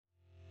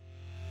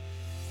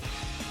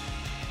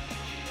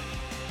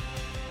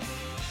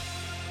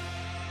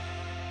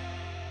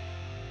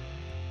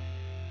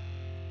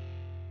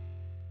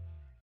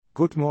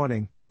Good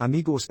morning,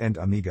 amigos and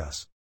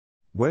amigas.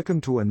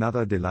 Welcome to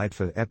another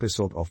delightful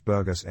episode of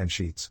Burgers and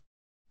Sheets.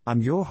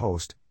 I'm your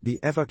host, the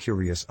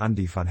ever-curious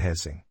Andy van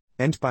Helsing,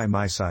 and by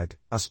my side,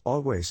 as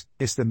always,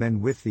 is the man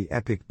with the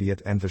epic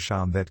beard and the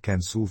charm that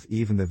can soothe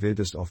even the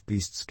wildest of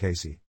beasts,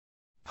 Casey.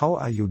 How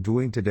are you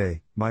doing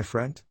today, my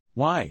friend?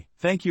 Why,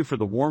 thank you for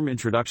the warm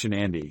introduction,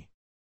 Andy.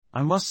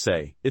 I must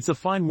say, it's a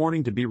fine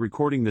morning to be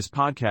recording this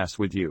podcast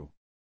with you.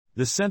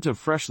 The scent of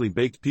freshly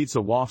baked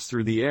pizza wafts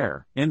through the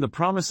air, and the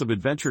promise of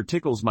adventure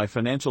tickles my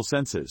financial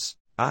senses.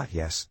 Ah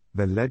yes,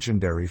 the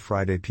legendary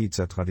Friday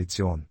pizza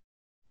tradition.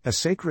 A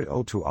sacred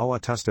ode to our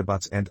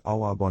tastebuds and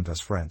our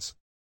Bontas friends.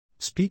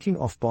 Speaking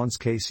of bonds,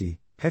 Casey,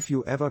 have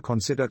you ever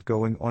considered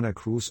going on a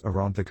cruise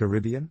around the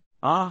Caribbean?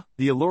 Ah,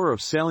 the allure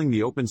of sailing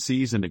the open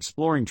seas and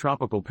exploring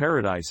tropical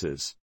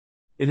paradises.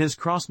 It has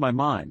crossed my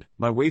mind,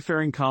 my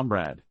wayfaring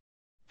comrade.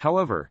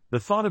 However, the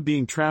thought of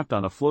being trapped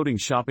on a floating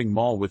shopping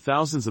mall with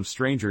thousands of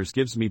strangers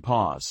gives me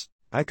pause.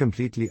 I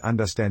completely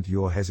understand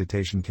your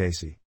hesitation,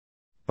 Casey.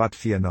 But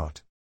fear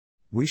not.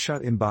 We shall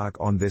embark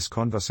on this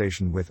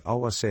conversation with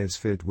our sails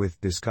filled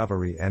with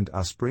discovery and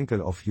a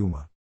sprinkle of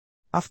humor.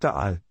 After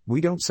all,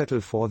 we don't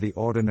settle for the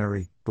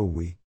ordinary, do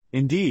we?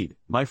 Indeed,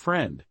 my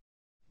friend.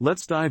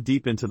 Let's dive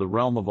deep into the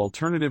realm of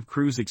alternative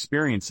cruise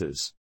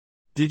experiences.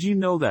 Did you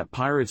know that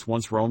pirates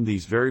once roamed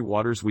these very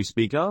waters we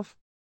speak of?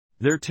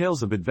 Their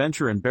tales of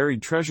adventure and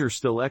buried treasure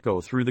still echo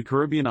through the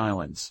Caribbean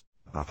islands.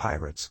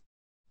 Pirates.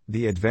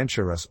 The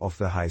adventurers of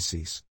the high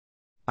seas.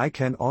 I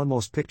can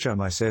almost picture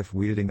myself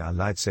wielding a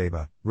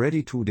lightsaber,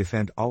 ready to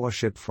defend our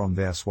ship from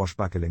their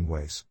swashbuckling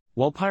ways.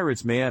 While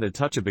pirates may add a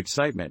touch of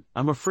excitement,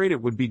 I'm afraid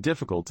it would be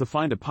difficult to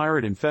find a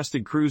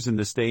pirate-infested cruise in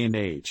this day and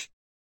age.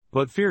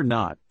 But fear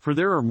not, for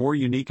there are more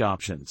unique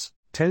options.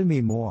 Tell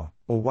me more,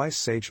 O wise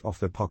sage of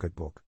the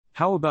pocketbook.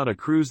 How about a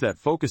cruise that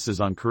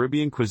focuses on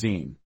Caribbean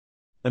cuisine?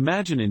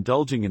 Imagine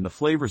indulging in the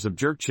flavors of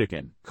jerk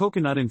chicken,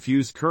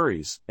 coconut-infused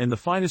curries, and the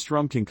finest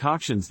rum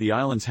concoctions the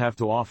islands have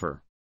to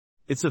offer.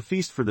 It's a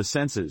feast for the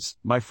senses,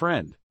 my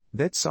friend.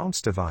 That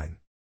sounds divine.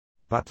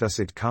 But does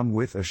it come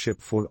with a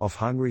ship full of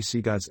hungry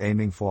seagulls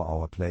aiming for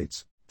our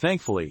plates?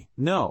 Thankfully,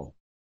 no.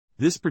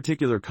 This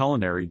particular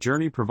culinary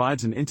journey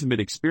provides an intimate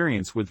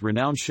experience with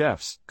renowned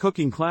chefs,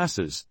 cooking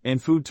classes,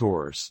 and food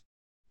tours.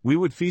 We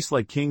would feast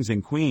like kings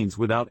and queens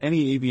without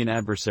any avian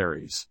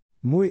adversaries.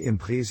 Muy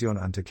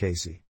impresionante,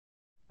 Casey.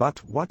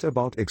 But what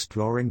about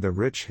exploring the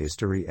rich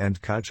history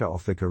and culture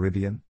of the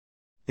Caribbean?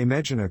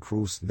 Imagine a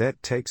cruise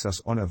that takes us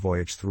on a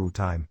voyage through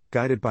time,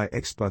 guided by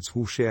experts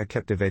who share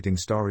captivating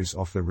stories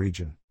of the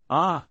region.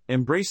 Ah,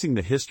 embracing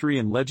the history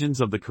and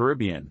legends of the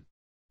Caribbean.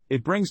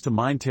 It brings to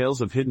mind tales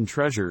of hidden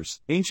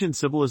treasures, ancient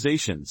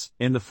civilizations,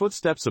 and the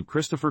footsteps of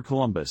Christopher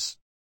Columbus.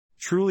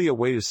 Truly a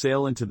way to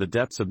sail into the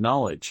depths of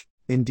knowledge.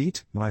 Indeed,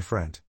 my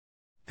friend.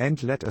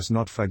 And let us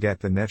not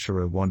forget the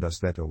natural wonders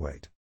that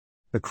await.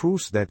 A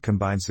cruise that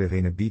combines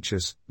serene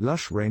beaches,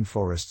 lush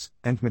rainforests,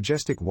 and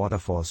majestic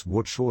waterfalls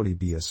would surely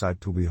be a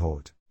sight to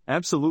behold.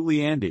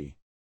 Absolutely, Andy.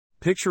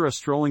 Picture us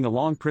strolling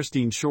along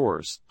pristine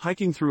shores,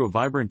 hiking through a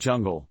vibrant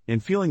jungle,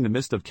 and feeling the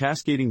mist of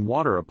cascading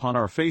water upon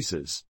our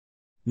faces.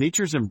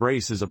 Nature's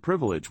embrace is a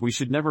privilege we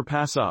should never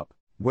pass up.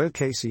 Well,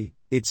 Casey,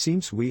 it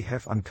seems we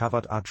have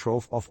uncovered a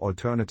trove of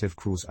alternative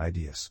cruise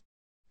ideas.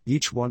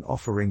 Each one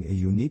offering a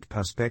unique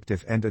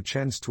perspective and a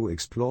chance to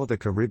explore the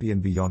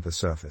Caribbean beyond the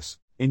surface.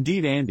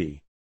 Indeed,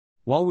 Andy.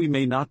 While we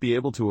may not be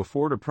able to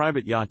afford a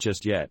private yacht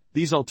just yet,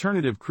 these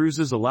alternative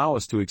cruises allow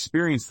us to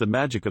experience the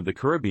magic of the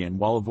Caribbean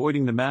while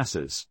avoiding the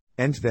masses.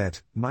 And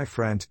that, my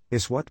friend,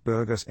 is what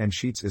Burgers and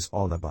Sheets is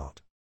all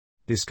about.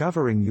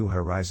 Discovering new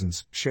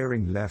horizons,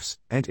 sharing laughs,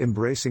 and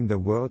embracing the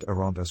world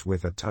around us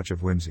with a touch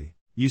of whimsy.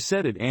 You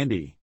said it,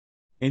 Andy.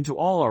 And to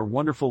all our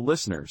wonderful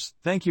listeners,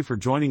 thank you for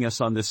joining us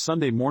on this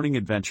Sunday morning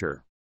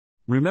adventure.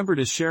 Remember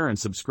to share and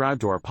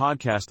subscribe to our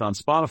podcast on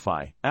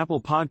Spotify,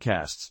 Apple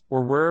Podcasts,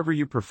 or wherever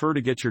you prefer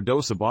to get your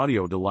dose of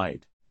audio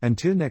delight.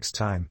 Until next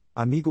time,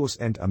 amigos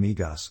and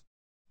amigas.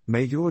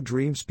 May your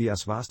dreams be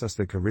as vast as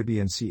the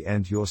Caribbean Sea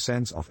and your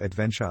sense of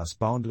adventure as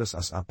boundless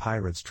as a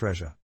pirate's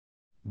treasure.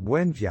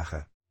 Buen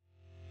viaje.